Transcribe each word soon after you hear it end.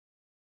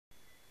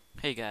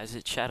Hey guys,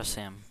 it's Shadow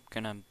Sam.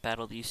 Gonna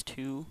battle these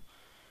two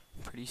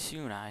pretty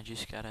soon. I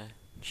just gotta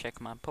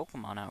check my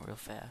Pokemon out real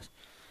fast.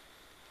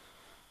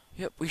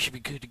 Yep, we should be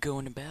good to go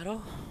into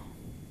battle.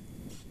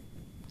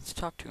 Let's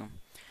talk to him.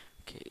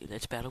 Okay,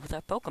 let's battle with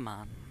our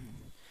Pokemon.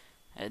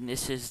 And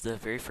this is the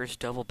very first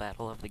double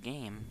battle of the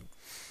game,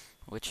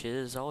 which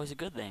is always a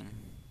good thing.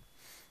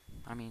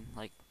 I mean,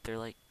 like they're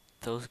like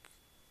those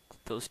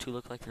those two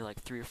look like they're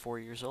like 3 or 4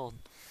 years old.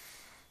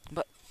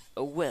 But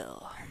oh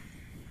well.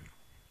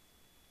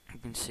 We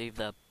can save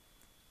the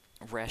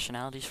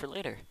rationalities for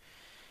later.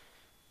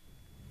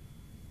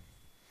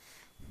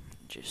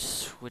 Just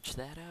switch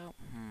that out.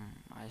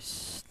 I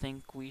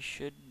think we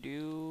should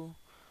do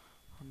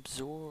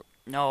absorb.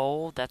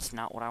 No, that's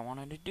not what I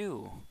wanted to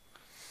do.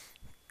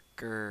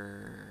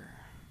 Grr.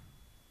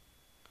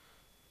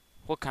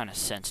 What kind of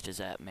sense does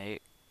that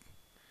make?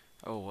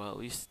 Oh well, at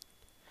least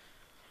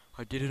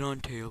I did it on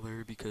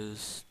Taylor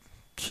because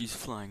she's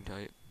flying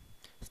type.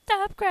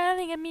 Stop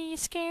growling at me, you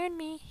scared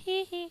me.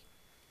 Hee hee.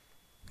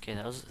 Okay,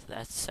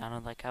 that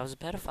sounded like I was a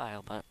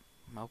pedophile, but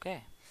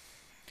okay.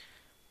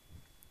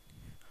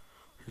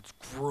 It's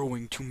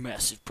growing to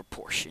massive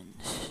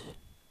proportions.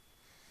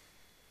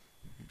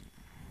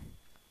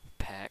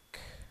 Peck.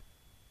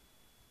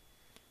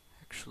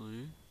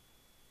 Actually,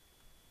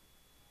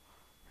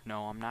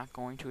 no, I'm not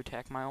going to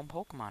attack my own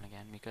Pokemon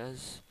again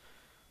because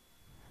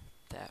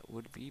that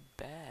would be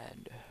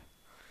bad.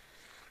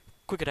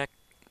 Quick attack.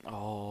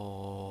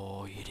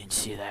 Oh, you didn't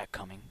see that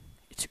coming.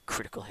 It's a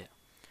critical hit.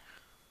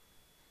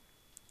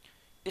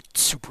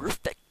 It's super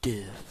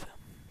effective.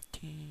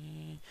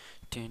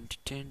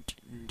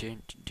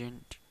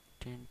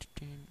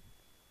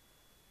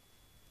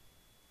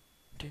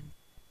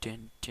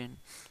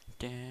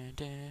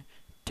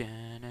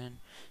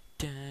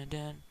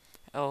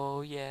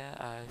 Oh yeah,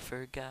 I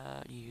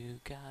forgot you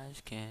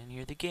guys can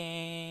hear the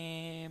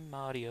game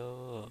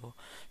audio.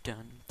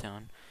 Dun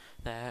dun.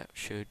 That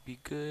should be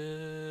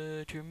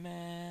good to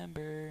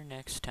remember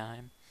next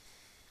time.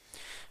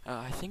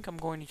 I think I'm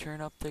going to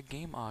turn up the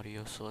game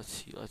audio, so let's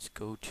see. Let's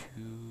go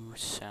to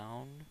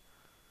sound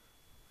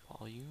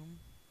volume.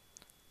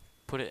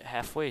 Put it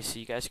halfway so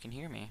you guys can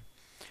hear me.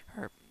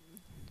 Or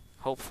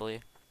hopefully.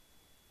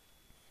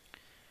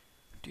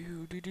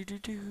 Do do do do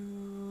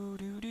do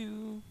do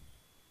do.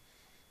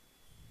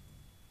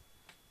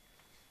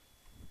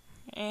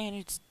 And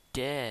it's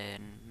dead.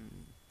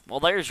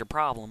 Well, there's your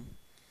problem.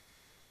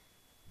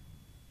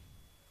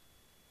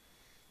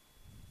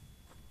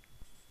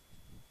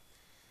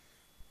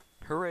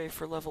 Hooray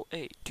for level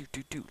 8. Do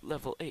do do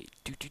level 8.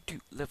 Do do do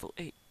level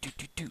 8. Do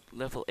do do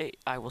level 8.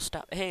 I will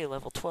stop. Hey,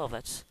 level 12.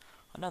 That's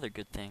another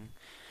good thing.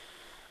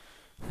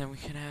 Then we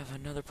can have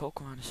another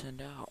Pokemon to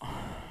send out.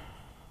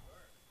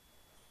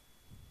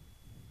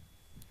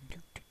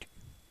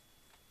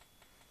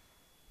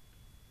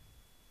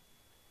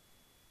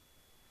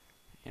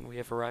 And we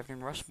have arrived in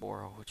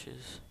Rustboro, which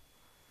is...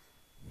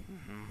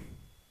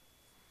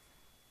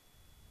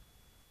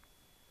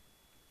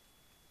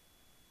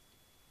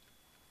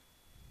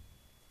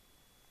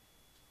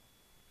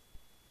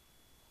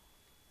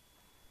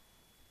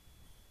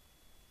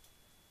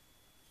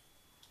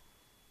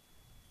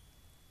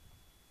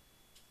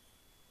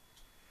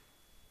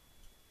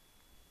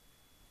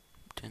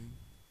 Dun,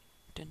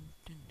 dun,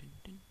 dun, dun,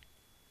 dun.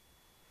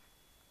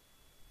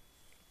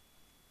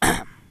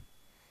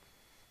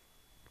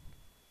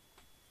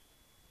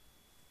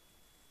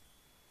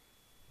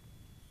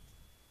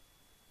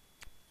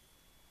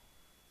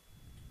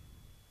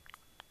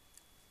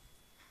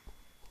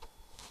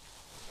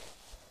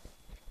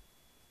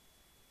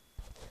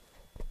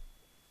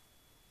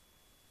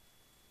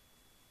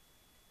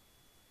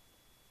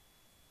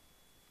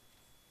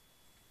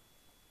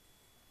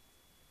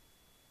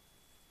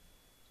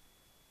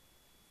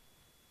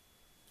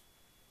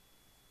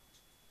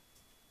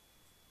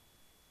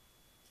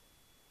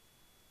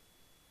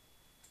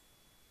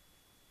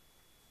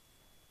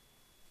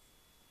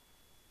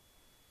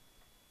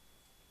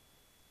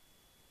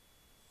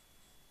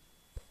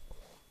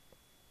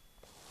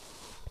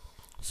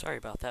 Sorry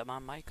about that, my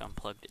mic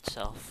unplugged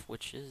itself,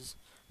 which is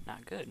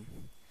not good.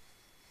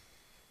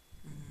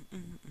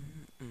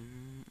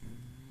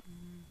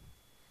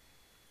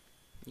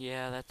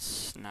 Yeah,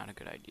 that's not a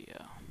good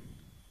idea.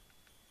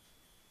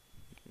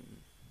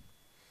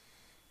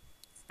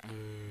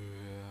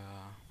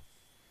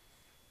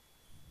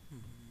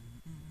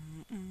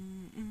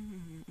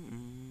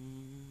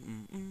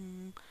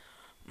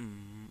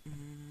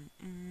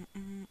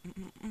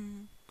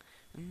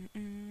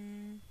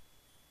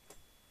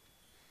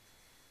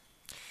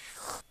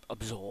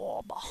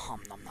 Absorb.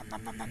 Nom nom nom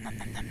nom nom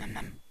nom nom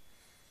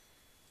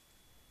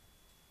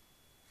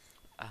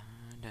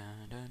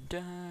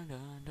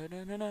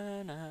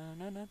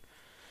nom nom.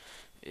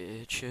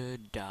 It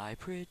should die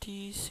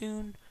pretty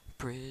soon,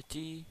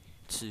 pretty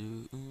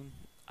soon.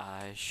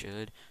 I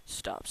should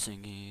stop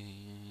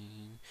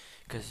singing,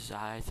 'cause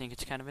I think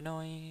it's kind of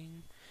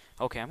annoying.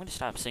 Okay, I'm gonna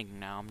stop singing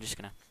now. I'm just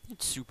gonna...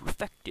 It's super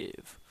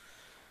effective.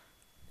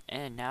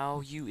 And now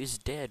you is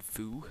dead,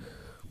 foo.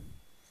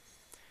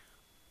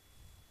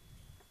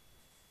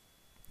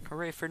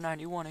 Hooray for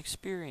 91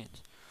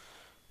 experience.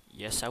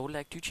 Yes, I would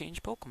like to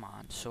change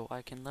Pokemon so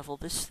I can level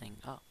this thing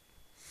up.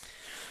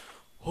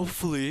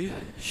 Hopefully,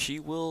 she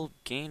will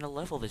gain a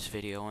level this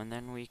video, and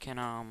then we can,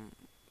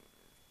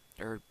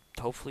 or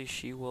hopefully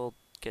she will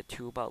get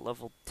to about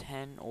level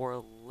 10 or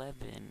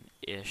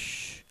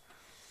 11-ish.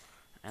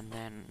 And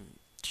then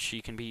she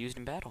can be used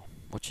in battle,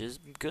 which is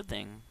a good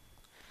thing.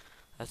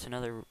 That's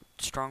another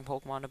strong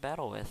Pokemon to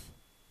battle with.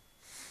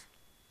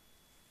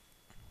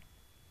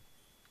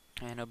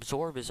 And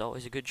Absorb is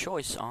always a good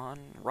choice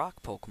on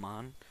rock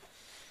Pokemon.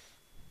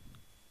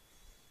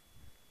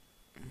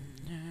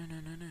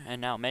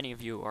 And now many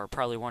of you are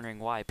probably wondering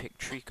why I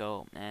picked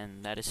Trico,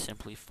 and that is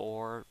simply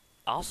for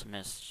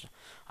awesomeness.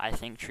 I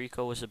think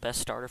Trico was the best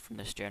starter from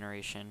this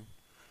generation.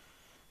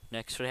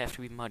 Next would have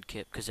to be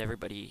Mudkip, because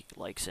everybody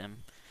likes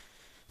him.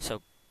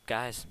 So,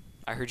 guys,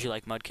 I heard you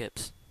like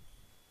Mudkips.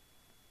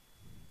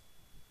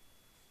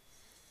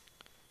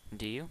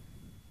 Do you?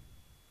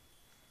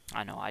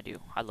 I know I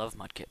do. I love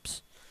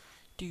Mudkips.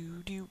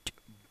 Do do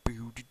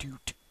do do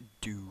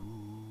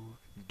do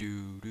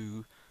do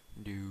do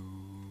do.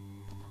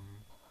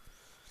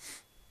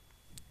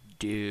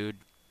 Dude,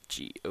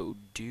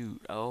 dude.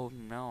 Oh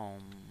no.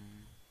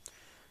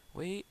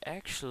 Wait,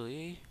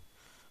 actually,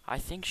 I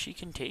think she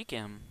can take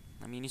him.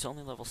 I mean, he's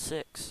only level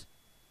 6.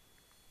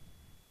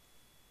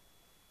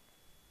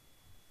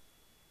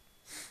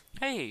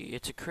 Hey,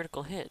 it's a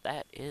critical hit.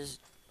 That is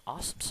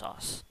awesome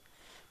sauce.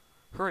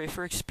 Hooray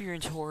for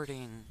experience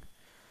hoarding.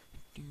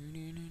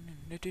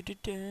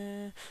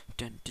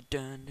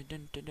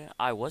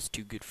 I was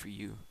too good for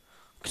you,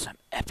 'cause I'm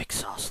epic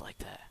sauce like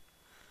that.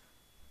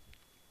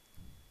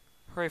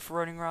 Hooray for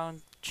running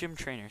around gym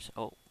trainers.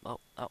 Oh,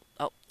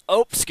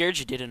 scared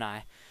you, didn't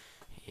I?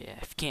 Yeah,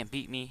 if you can't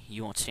beat me,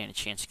 you won't stand a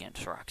chance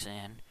against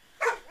Roxanne.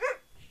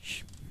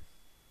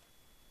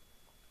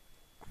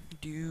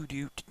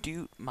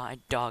 Do, my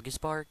dog is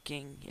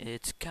barking.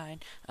 It's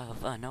kind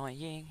of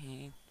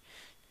annoying.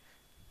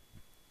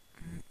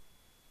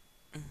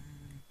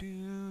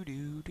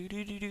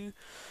 Do.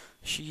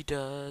 She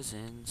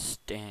doesn't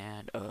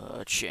stand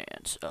a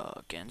chance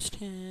against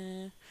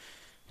him.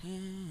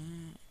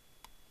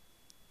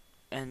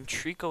 And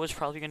Trico is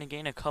probably going to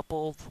gain a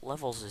couple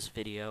levels this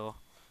video.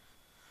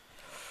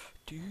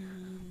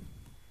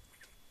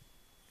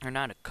 Or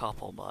not a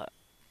couple, but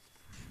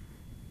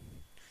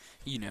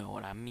you know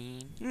what I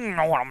mean. You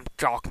know what I'm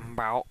talking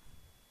about.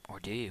 Or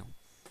do you?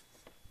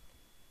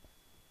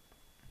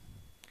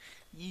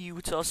 You,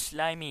 it's all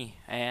slimy.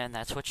 And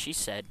that's what she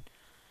said.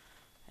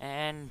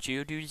 And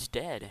Geodude's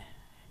dead.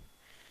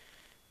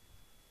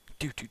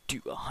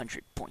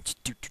 100 points.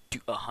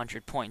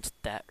 100 points.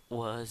 That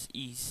was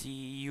easy.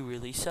 You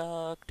really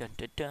suck. Dun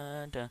dun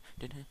dun dun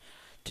dun dun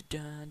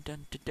dun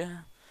dun dun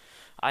dun.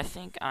 I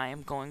think I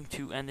am going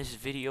to end this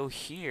video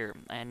here,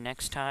 and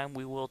next time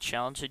we will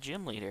challenge a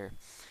gym leader.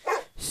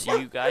 See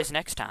you guys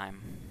next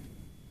time.